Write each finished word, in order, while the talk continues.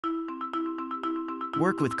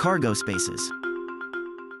Work with cargo spaces.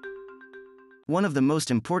 One of the most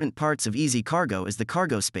important parts of EasyCargo is the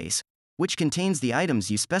cargo space, which contains the items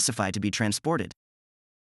you specify to be transported.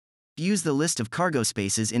 Use the list of cargo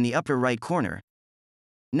spaces in the upper right corner,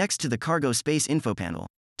 next to the cargo space info panel,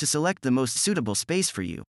 to select the most suitable space for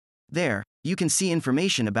you. There, you can see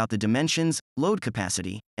information about the dimensions, load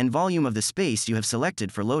capacity, and volume of the space you have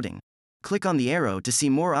selected for loading. Click on the arrow to see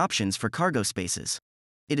more options for cargo spaces.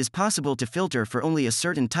 It is possible to filter for only a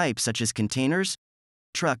certain type such as containers,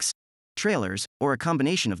 trucks, trailers, or a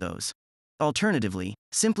combination of those. Alternatively,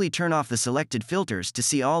 simply turn off the selected filters to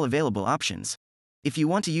see all available options. If you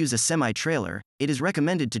want to use a semi-trailer, it is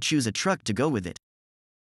recommended to choose a truck to go with it.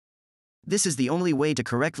 This is the only way to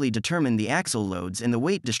correctly determine the axle loads and the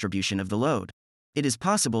weight distribution of the load. It is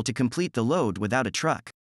possible to complete the load without a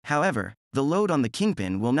truck. However, the load on the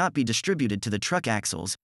kingpin will not be distributed to the truck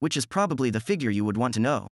axles, which is probably the figure you would want to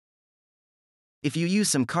know. If you use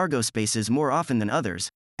some cargo spaces more often than others,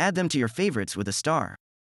 add them to your favorites with a star.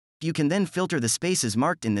 You can then filter the spaces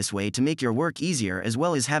marked in this way to make your work easier as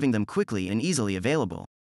well as having them quickly and easily available.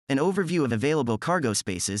 An overview of available cargo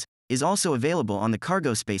spaces is also available on the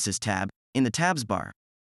Cargo Spaces tab, in the tabs bar.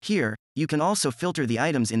 Here, you can also filter the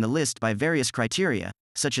items in the list by various criteria,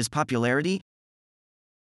 such as popularity,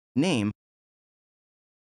 name,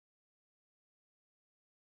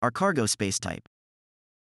 or cargo space type.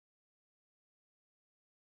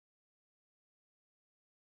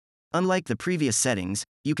 Unlike the previous settings,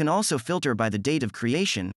 you can also filter by the date of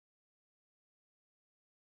creation,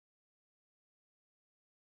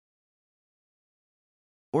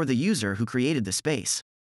 or the user who created the space.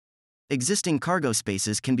 Existing cargo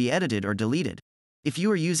spaces can be edited or deleted. If you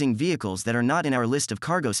are using vehicles that are not in our list of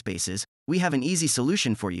cargo spaces, we have an easy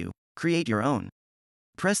solution for you: create your own.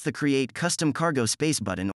 Press the Create Custom Cargo Space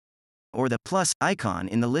button or the plus icon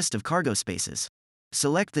in the list of cargo spaces.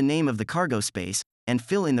 Select the name of the cargo space and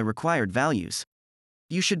fill in the required values.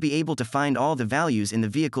 You should be able to find all the values in the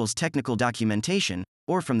vehicle's technical documentation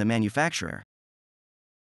or from the manufacturer.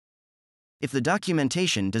 If the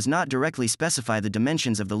documentation does not directly specify the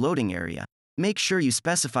dimensions of the loading area, make sure you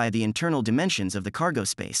specify the internal dimensions of the cargo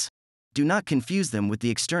space. Do not confuse them with the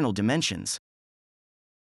external dimensions.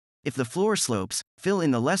 If the floor slopes, fill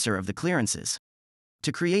in the lesser of the clearances.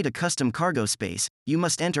 To create a custom cargo space, you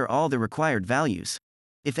must enter all the required values.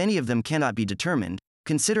 If any of them cannot be determined,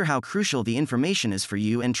 consider how crucial the information is for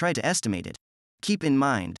you and try to estimate it. Keep in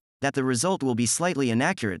mind that the result will be slightly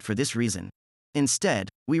inaccurate for this reason. Instead,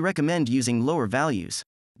 we recommend using lower values.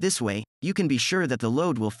 This way, you can be sure that the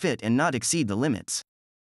load will fit and not exceed the limits.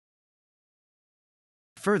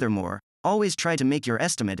 Furthermore, always try to make your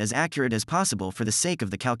estimate as accurate as possible for the sake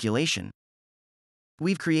of the calculation.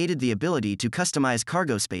 We've created the ability to customize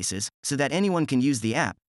cargo spaces so that anyone can use the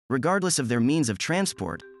app, regardless of their means of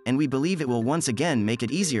transport, and we believe it will once again make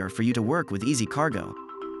it easier for you to work with EasyCargo.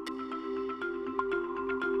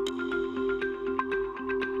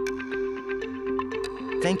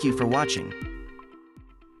 Thank you for watching.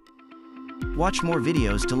 Watch more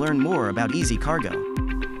videos to learn more about EasyCargo.